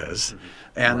what it is.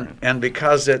 And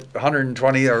because it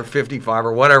 120 or 55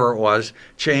 or whatever it was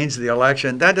changed the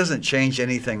election, that doesn't change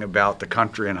anything about the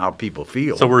country and how people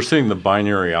feel. So we're seeing the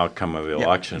binary outcome of the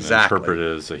election exactly.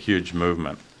 interpreted as a huge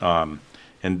movement.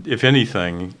 And if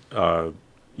anything,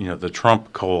 the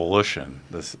Trump coalition,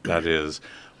 that is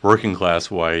working class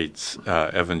whites,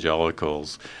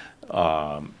 evangelicals,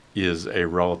 is a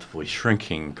relatively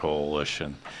shrinking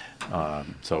coalition.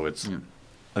 So it's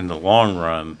in the long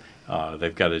run,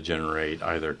 they've got to generate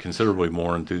either considerably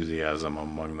more enthusiasm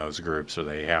among those groups, or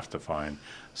they have to find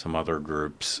some other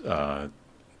groups to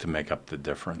make up the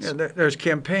difference. Yeah, there's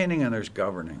campaigning and there's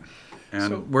governing,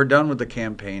 and we're done with the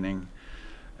campaigning.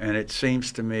 And it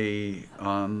seems to me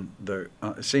on the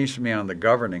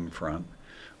governing front,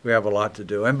 we have a lot to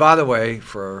do. And by the way,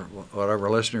 for whatever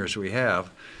listeners we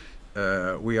have,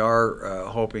 we are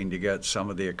hoping to get some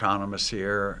of the economists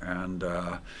here and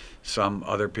some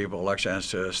other people, elections,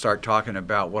 to start talking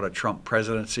about what a Trump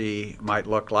presidency might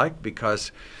look like,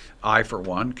 because I, for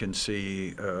one, can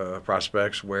see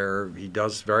prospects where he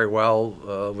does very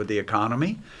well with the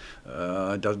economy.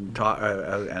 Doesn't talk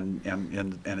and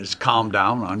is calmed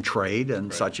down on trade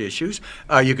and such issues.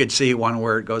 You could see one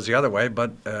where it goes the other way,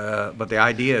 but the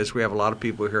idea is we have a lot of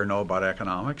people here who know about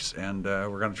economics, and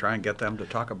we're going to try and get them to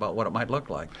talk about what it might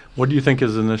look like. What do you think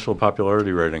his initial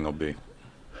popularity rating will be?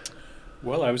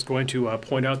 Well, I was going to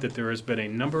point out that there has been a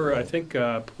number, I think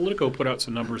Politico put out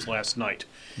some numbers last night,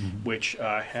 which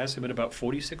has him at about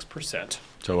 46%.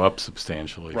 So up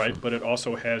substantially. Right, but it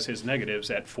also has his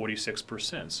negatives at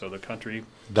 46%. So the country...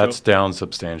 That's down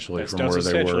substantially from where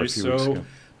they were a few weeks ago.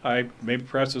 Maybe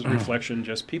perhaps as a reflection,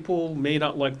 just people may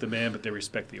not like the man, but they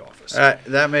respect the office.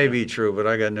 That may be true, but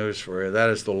I got news for you.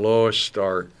 That is the lowest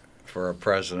start for a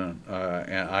president,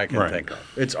 and I can think of.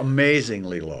 It's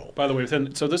amazingly low. By the way,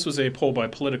 so this was a poll by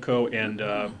Politico and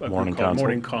a group called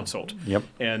Morning Consult. Yep.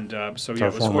 And it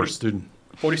was former student.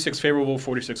 46 favorable,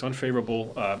 46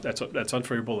 unfavorable. That's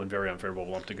unfavorable and very unfavorable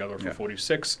lumped together for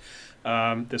 46.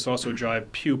 This also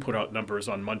jived. Pew put out numbers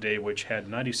on Monday, which had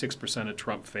 96% of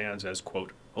Trump fans as,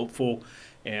 quote, hopeful,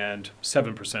 and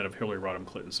 7% of Hillary Rodham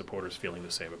Clinton supporters feeling the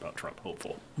same about Trump,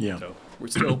 hopeful. Yeah. So we're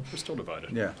still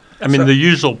divided. Yeah. I mean, the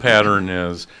usual pattern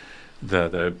is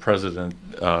that the president's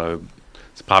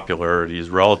popularity is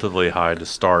relatively high to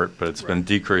start, but it's been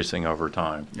decreasing over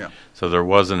time. Yeah. So there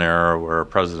was an era where a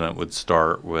president would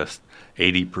start with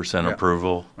 80%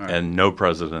 approval, and no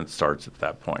president starts at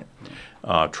that point.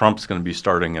 Trump's going to be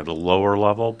starting at a lower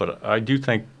level, but I do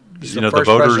think the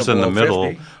voters in the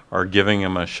middle are giving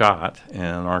him a shot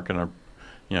and aren't going to,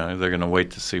 they're going to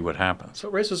wait to see what happens. So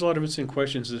it raises a lot of interesting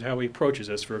questions as how he approaches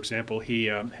this. For example, he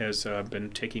has been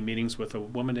taking meetings with a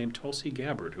woman named Tulsi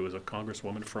Gabbard, who is a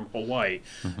congresswoman from Hawaii,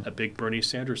 a big Bernie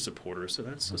Sanders supporter. So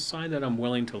that's a sign that I'm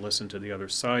willing to listen to the other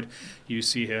side. You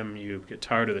see him, you get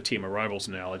tired of the team of rivals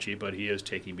analogy, but he is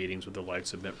taking meetings with the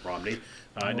likes of Mitt Romney.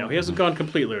 Now, he hasn't gone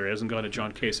completely, he hasn't gone to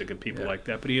John Kasich and people like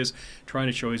that, but he is trying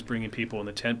to show he's bringing people in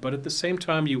the tent. But at the same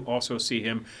time, you also see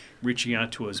him reaching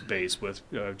out to his base with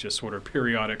just sort of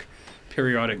periodic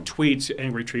tweets,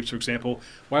 angry tweets, for example.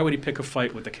 Why would he pick a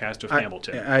fight with the cast of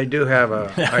Hamilton? I do have a.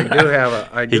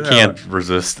 He can't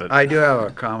resist it. I do have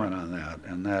a comment on that,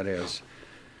 and that is,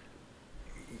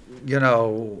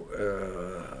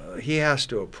 he has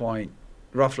to appoint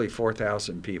roughly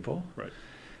 4,000 people. Right.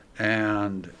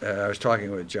 And I was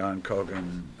talking with John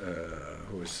Cogan,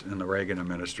 who was in the Reagan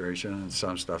administration, and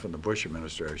some stuff in the Bush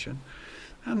administration,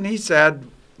 and he said,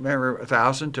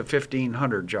 1,000 to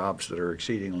 1,500 jobs that are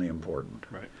exceedingly important.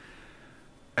 Right.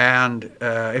 And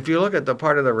if you look at the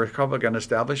part of the Republican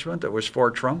establishment that was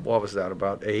for Trump, what was that,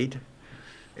 about eight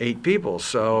people?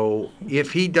 So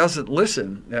if he doesn't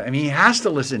listen, he has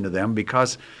to listen to them,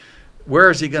 because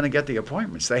where is he going to get the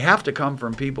appointments? They have to come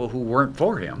from people who weren't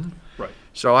for him. Right.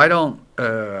 So I don't.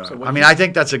 I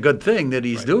think that's a good thing that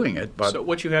he's doing it. But so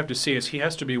what you have to see is he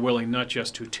has to be willing not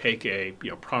just to take a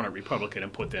prominent Republican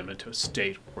and put them into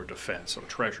state or defense or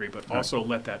treasury, but also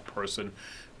let that person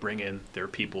bring in their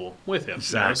people with him.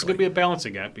 Exactly. Now, it's going to be a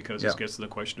balancing act, because this gets to the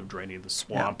question of draining the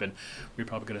swamp and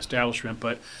Republican establishment.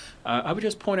 But I would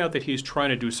just point out that he's trying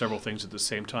to do several things at the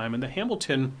same time. And the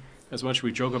Hamilton, as much as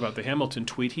we joke about the Hamilton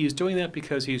tweet, he's doing that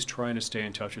because he's trying to stay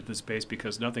in touch with his base,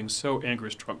 because nothing so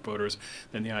angers Trump voters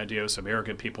than the idea of some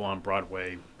arrogant people on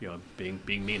Broadway, being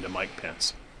mean to Mike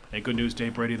Pence. And good news,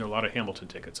 Dave Brady, there are a lot of Hamilton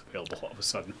tickets available all of a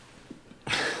sudden.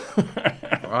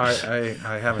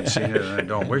 I haven't seen it, and I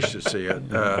don't wish to see it.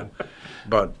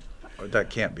 But that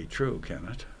can't be true, can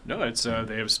it? No, it's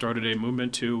they have started a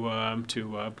movement to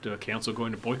cancel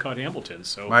going to boycott Hamilton.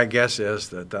 So My guess is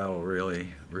that'll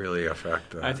really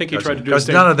affect. I think he tried to do because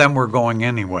the same- none of them were going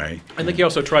anyway. I think he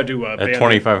also tried to At ban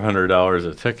 $2,500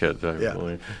 a ticket, I Yeah.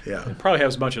 believe. Yeah, Probably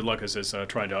has as much luck as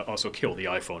trying to also kill the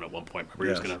iPhone at one point. Remember,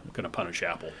 he Yes. was going to punish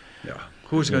Apple. yeah.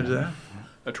 Who's going to do that?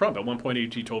 Trump, at one point,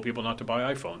 he told people not to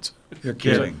buy iPhones. You're He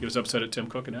was, kidding. he was upset at Tim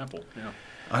Cook and Apple. Yeah,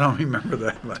 I don't remember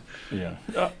that. But Yeah.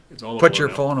 it's all put over your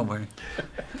now. phone away.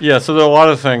 Yeah, so there are a lot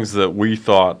of things that we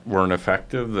thought weren't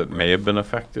effective that may have been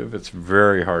effective. It's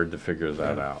very hard to figure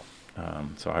that out.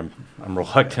 So I'm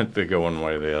reluctant to go one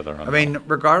way or the other. On I mean,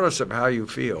 regardless of how you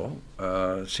feel,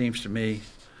 it seems to me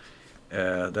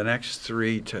the next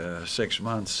 3 to 6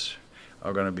 months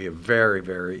are going to be a very,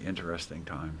 very interesting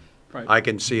time. Right. I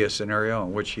can see a scenario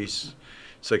in which he's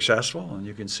successful, and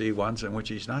you can see ones in which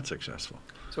he's not successful.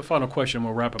 So final question,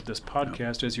 we'll wrap up this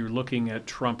podcast. As you're looking at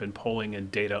Trump and polling and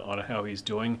data on how he's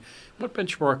doing, what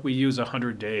benchmark we use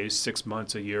 100 days, 6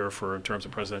 months, a year for in terms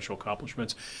of presidential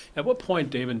accomplishments? At what point,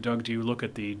 Dave and Doug, do you look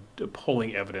at the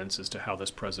polling evidence as to how this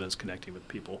president's connecting with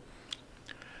people?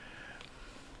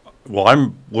 Well,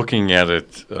 I'm looking at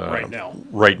it Right now.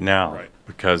 Right.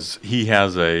 Because he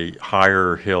has a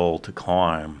higher hill to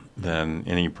climb than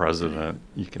any president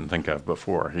you can think of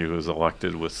before. He was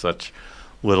elected with such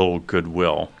little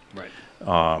goodwill.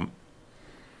 Right.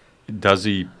 Does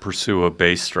he pursue a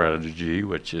base strategy,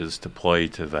 which is to play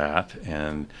to that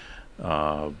and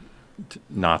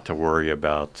not to worry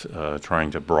about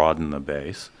trying to broaden the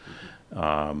base?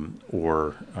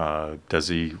 Or does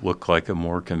he look like a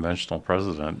more conventional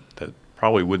president that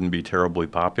probably wouldn't be terribly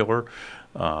popular,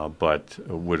 but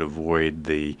would avoid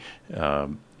the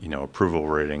approval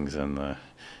ratings in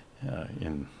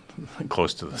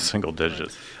close to the single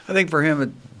digits? I think for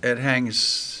him it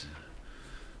hangs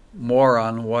more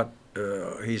on what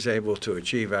he's able to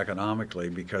achieve economically,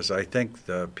 because I think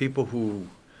the people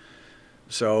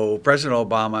so President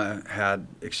Obama had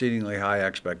exceedingly high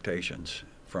expectations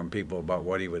from people about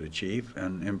what he would achieve,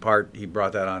 and in part he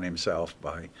brought that on himself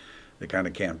by the kind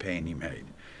of campaign he made.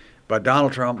 But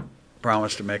Donald Trump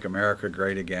promised to make America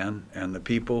great again, and the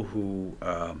people who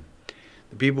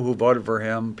voted for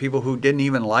him, people who didn't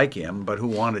even like him but who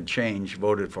wanted change,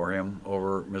 voted for him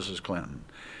over Mrs. Clinton.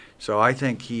 So I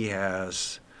think he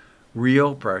has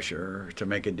real pressure to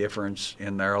make a difference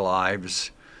in their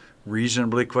lives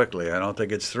reasonably quickly. I don't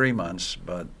think it's 3 months,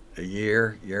 but a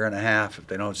year and a half, if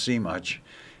they don't see much,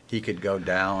 he could go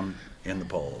down in the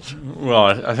polls. Well,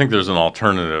 I think there's an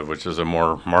alternative, which is a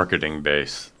more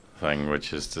marketing-based thing,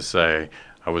 which is to say,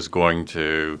 I was going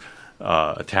to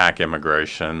attack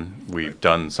immigration. We've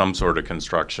done some sort of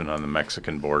construction on the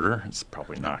Mexican border. It's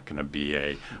probably not going to be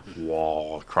a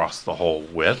wall across the whole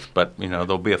width, but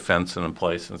there'll be a fence in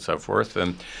place and so forth.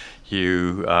 And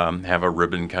you have a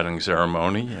ribbon-cutting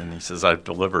ceremony, and he says, "I've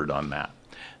delivered on that."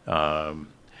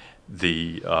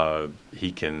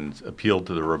 He can appeal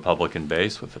to the Republican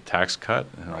base with a tax cut,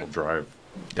 and it'll drive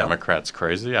Democrats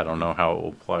crazy. I don't know how it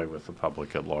will play with the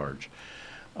public at large.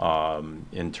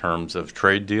 In terms of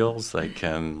trade deals, they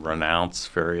can renounce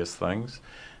various things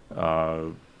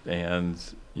and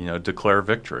declare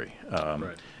victory.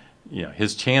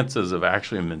 His chances of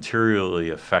actually materially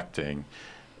affecting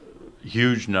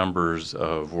huge numbers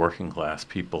of working class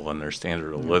people and their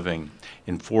standard of living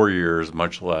in 4 years,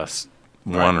 much less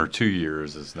 1 or 2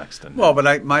 years, is next to none. Well,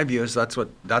 but my view is that's what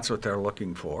they're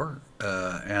looking for,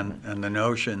 and the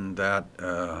notion that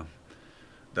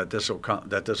this will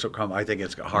come. I think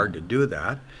it's hard to do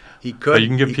that. He could. But you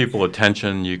can give people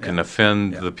attention. You can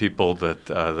offend the people that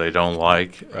they don't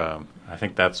like. I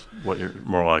think that's what you're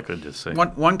more likely to see.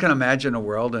 One can imagine a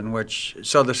world in which,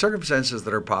 so the circumstances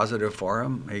that are positive for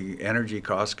him, energy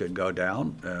costs could go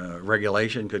down,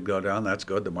 regulation could go down. That's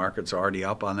good. The market's already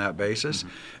up on that basis.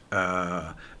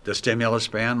 The stimulus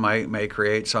ban may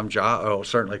create some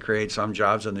certainly create some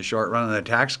jobs in the short run, and the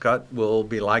tax cut will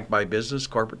be liked by business.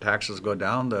 Corporate taxes go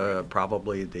down.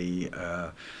 Probably the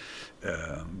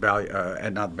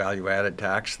not value-added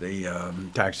tax, the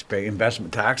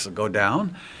investment tax will go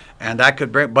down, and that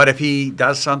could bring. But if he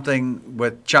does something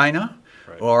with China,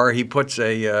 or he puts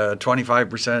a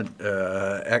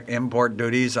 25% import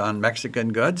duties on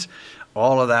Mexican goods,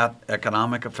 all of that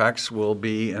economic effects will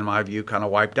be, in my view, kind of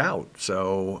wiped out.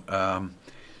 So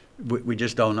we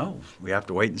just don't know. We have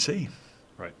to wait and see.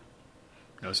 Right.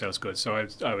 No, sounds good. So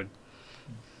I would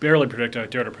barely predict, I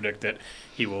dare to predict that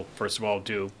he will, first of all,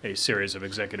 do a series of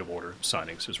executive order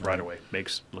signings just right away.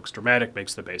 Looks dramatic,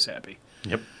 makes the base happy.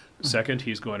 Yep. Second,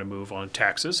 he's going to move on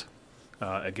taxes.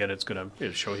 Again, it'll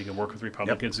show he can work with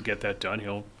Republicans to get that done.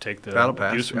 He'll take the That'll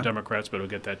pass, abuse from yeah. Democrats, but he'll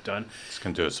get that done. He's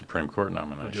going to do a Supreme Court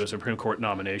nomination. He'll do a Supreme Court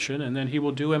nomination, and then he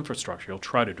will do infrastructure. He'll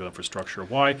try to do infrastructure.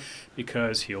 Why?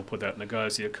 Because he'll put that in the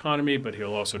guise of the economy, but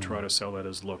he'll also try to sell that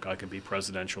as, look, I can be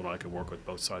presidential and I can work with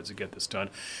both sides to get this done.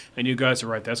 And you guys are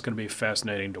right. That's going to be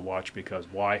fascinating to watch because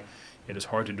why? It is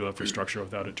hard to do infrastructure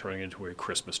without it turning into a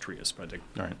Christmas tree of spending.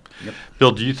 All right. Yep.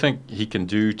 Bill, do you think he can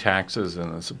do taxes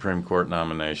in the Supreme Court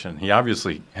nomination? He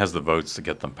obviously has the votes to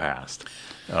get them passed.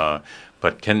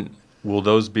 But will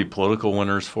those be political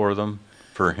winners for him?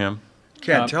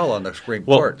 Can't tell on the Supreme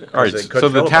Well, Court. all right. They could So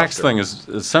the tax filibuster. thing is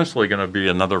essentially going to be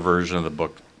another version of the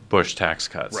Bush tax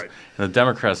cuts. Right. And the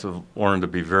Democrats have learned to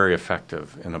be very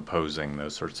effective in opposing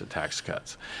those sorts of tax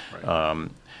cuts. Right.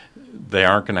 They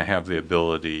aren't going to have the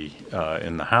ability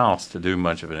in the House to do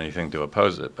much of anything to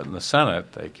oppose it. But in the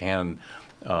Senate, they can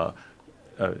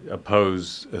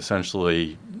oppose,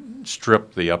 essentially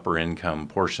strip the upper income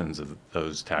portions of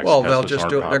those tax Well, cuts. they'll which just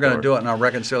aren't do it. They're going to popular. do it in our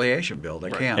reconciliation bill.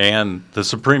 They can't. And the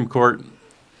Supreme Court,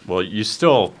 well,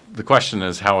 the question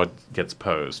is how it gets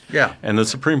posed. Yeah. And the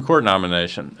Supreme Court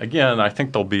nomination, again, I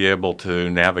think they'll be able to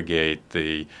navigate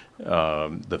the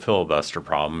filibuster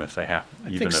problem if they have.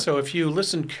 I think so. If you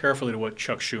listen carefully to what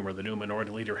Chuck Schumer, the new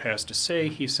minority leader, has to say,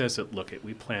 he says that, look,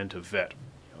 we plan to vet.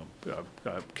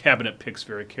 Cabinet picks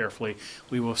very carefully.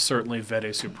 We will certainly vet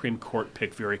a Supreme Court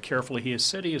pick very carefully. He has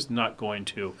said he is not going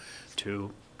to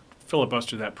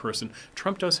filibuster that person.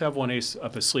 Trump does have one ace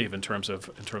up his sleeve in terms of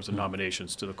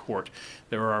nominations to the court.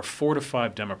 There are 4 to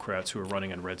 5 Democrats who are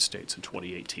running in red states in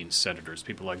 2018, senators,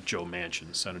 people like Joe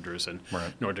Manchin, senators in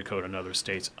North Dakota and other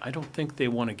states. I don't think they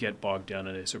want to get bogged down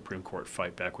in a Supreme Court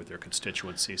fight back with their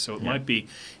constituency. So it might be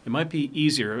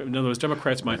easier. In other words,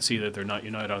 Democrats might see that they're not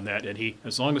united on that, and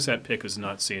as long as that pick is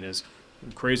not seen as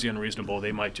crazy unreasonable,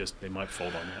 they might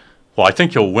fold on that. Well, I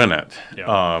think you'll win it.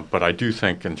 Yeah. But I do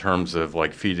think in terms of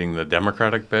like feeding the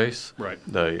Democratic base, Right.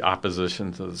 the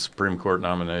opposition to the Supreme Court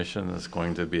nomination is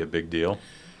going to be a big deal.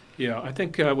 Yeah, I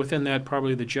think within that,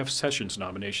 probably the Jeff Sessions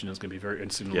nomination is going to be very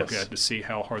interesting to look Yes. at to see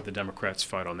how hard the Democrats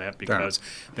fight on that, because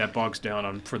that bogs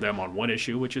down for them on one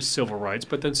issue, which is civil rights.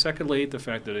 But then secondly, the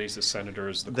fact that he's a senator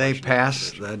is the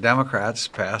The Democrats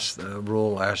passed the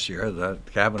rule last year that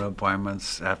cabinet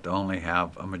appointments have to only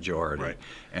have a majority. Right.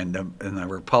 And the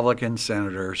Republican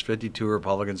senators, 52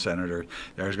 Republican senators,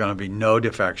 there's going to be no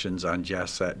defections on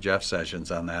Jeff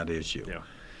Sessions on that issue. Yeah.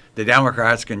 The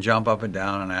Democrats can jump up and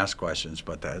down and ask questions,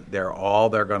 but they're all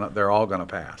going to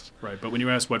pass. Right, but when you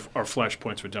ask what are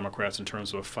flashpoints for Democrats in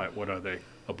terms of a fight, what are they?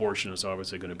 Abortion is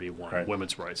obviously going to be one. Right.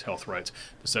 Women's rights, health rights.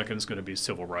 The second is going to be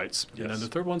civil rights. Yes. And then the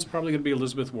third one's probably going to be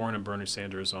Elizabeth Warren and Bernie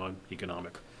Sanders on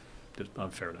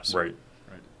on fairness. Right.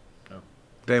 Right. No.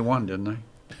 They won, didn't they?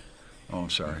 Oh,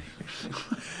 sorry.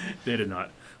 They did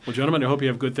not. Well, gentlemen, I hope you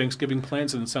have good Thanksgiving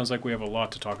plans, and it sounds like we have a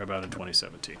lot to talk about in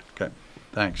 2017. Okay,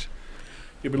 thanks.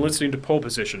 You've been listening to Pole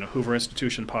Position, a Hoover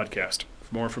Institution podcast.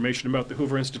 For more information about the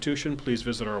Hoover Institution, please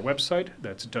visit our website.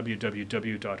 That's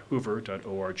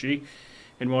www.hoover.org.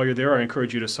 And while you're there, I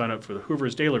encourage you to sign up for the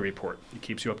Hoover's Daily Report. It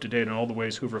keeps you up to date on all the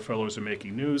ways Hoover Fellows are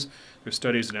making news, their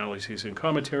studies, analyses, and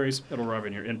commentaries. It'll arrive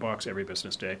in your inbox every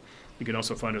business day. You can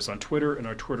also find us on Twitter, and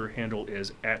our Twitter handle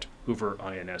is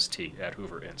 @HooverInst,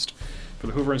 @HooverInst. For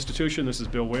the Hoover Institution, this is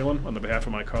Bill Whalen. On the behalf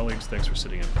of my colleagues, thanks for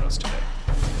sitting in with us today.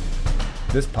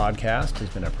 This podcast has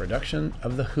been a production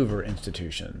of the Hoover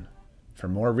Institution. For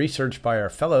more research by our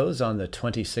fellows on the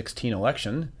 2016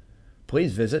 election,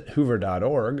 please visit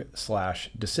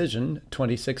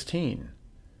hoover.org/decision2016.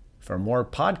 For more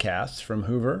podcasts from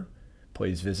Hoover,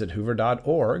 please visit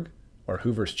hoover.org or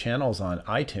Hoover's channels on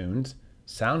iTunes,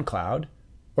 SoundCloud,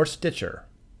 or Stitcher.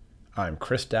 I'm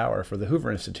Chris Dower for the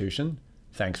Hoover Institution.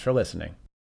 Thanks for listening.